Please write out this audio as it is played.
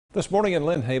This morning in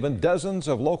Lynn Haven, dozens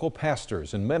of local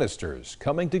pastors and ministers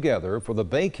coming together for the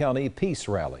Bay County Peace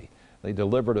Rally. They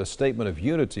delivered a statement of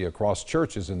unity across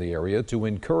churches in the area to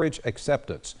encourage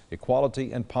acceptance,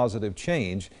 equality, and positive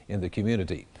change in the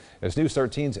community. As News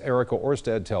 13's Erica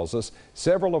Orsted tells us,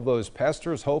 several of those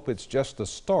pastors hope it's just the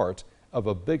start of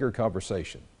a bigger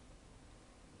conversation.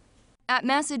 At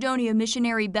Macedonia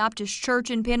Missionary Baptist Church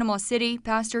in Panama City,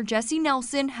 Pastor Jesse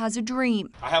Nelson has a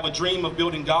dream. I have a dream of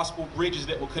building gospel bridges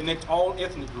that will connect all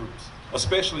ethnic groups,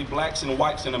 especially blacks and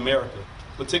whites in America,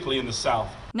 particularly in the South.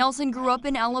 Nelson grew up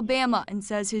in Alabama and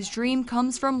says his dream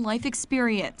comes from life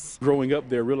experience. Growing up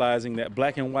there, realizing that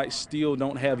black and white still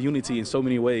don't have unity in so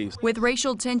many ways. With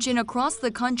racial tension across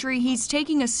the country, he's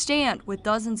taking a stand with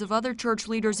dozens of other church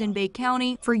leaders in Bay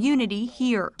County for unity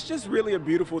here. It's just really a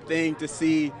beautiful thing to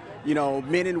see,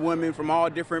 men and women from all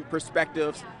different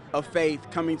perspectives of faith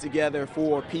coming together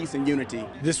for peace and unity.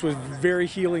 This was very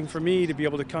healing for me to be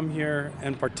able to come here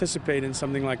and participate in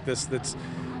something like this that's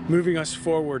moving us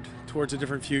forward towards a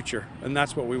different future, and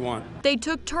that's what we want. They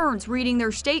took turns reading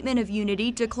their statement of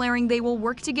unity, declaring they will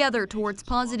work together towards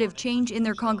positive change in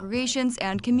their congregations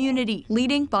and community,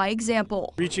 leading by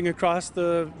example. Reaching across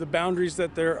the boundaries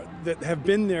that have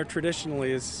been there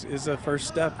traditionally is a first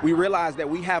step. We realize that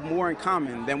we have more in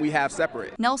common than we have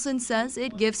separate. Nelson says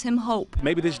it gives him hope.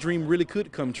 Maybe this dream really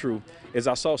could come true, as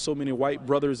I saw so many white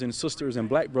brothers and sisters and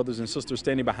black brothers and sisters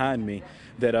standing behind me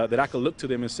that I could look to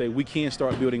them and say we can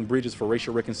start building bridges for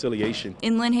racial reconciliation.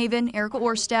 In Lynn Haven, Erica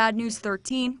Orsted, News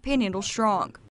 13, Panhandle Strong.